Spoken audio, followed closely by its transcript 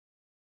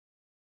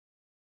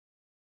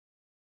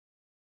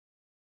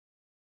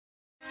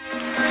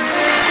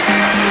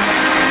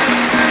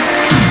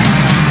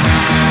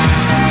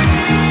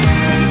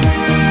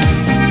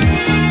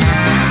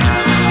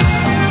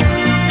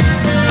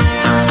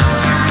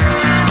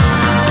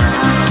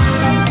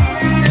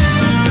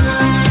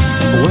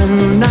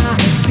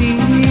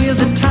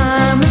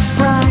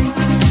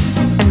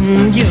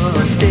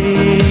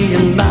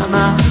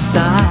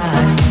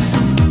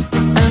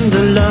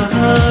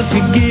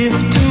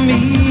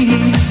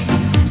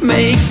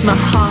makes my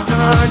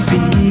heart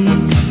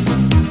beat.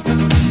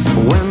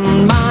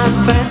 When my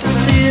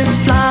fantasies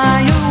fly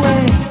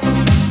away,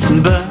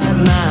 but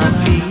my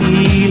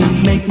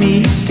feelings make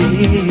me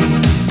stay.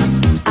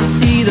 I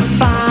see the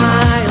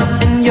fire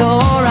in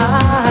your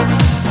eyes,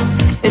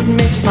 it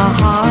makes my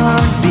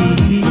heart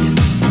beat.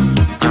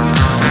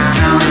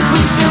 Do it,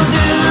 we still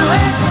do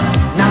it,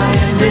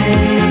 night and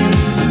day.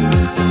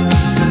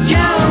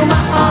 You're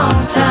my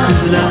all-time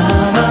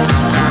lover.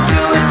 Do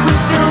it, we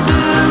still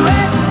do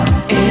it,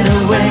 in a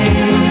way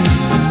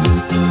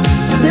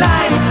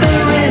like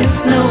there is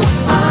no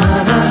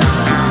other.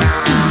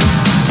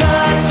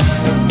 Touch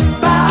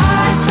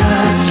by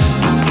touch,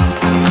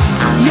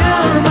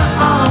 you're my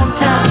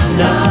all-time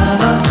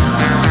lover.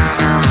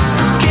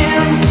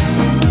 Skin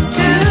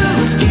to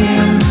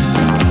skin,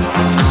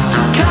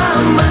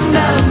 come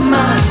under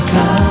my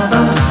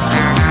cover.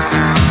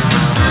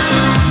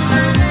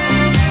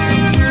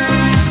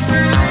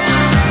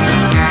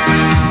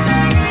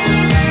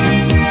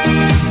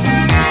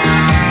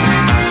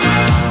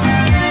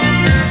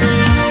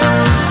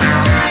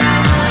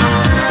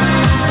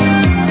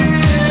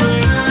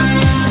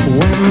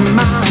 When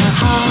my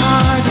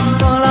heart is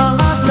full of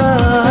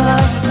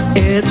love,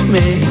 it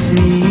makes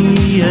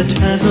me a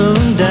turtle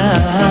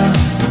dove.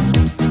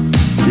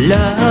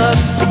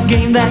 Love's the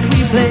game that we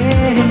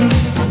play,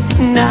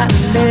 not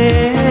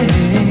late.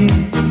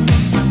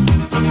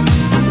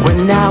 When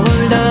our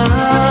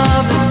love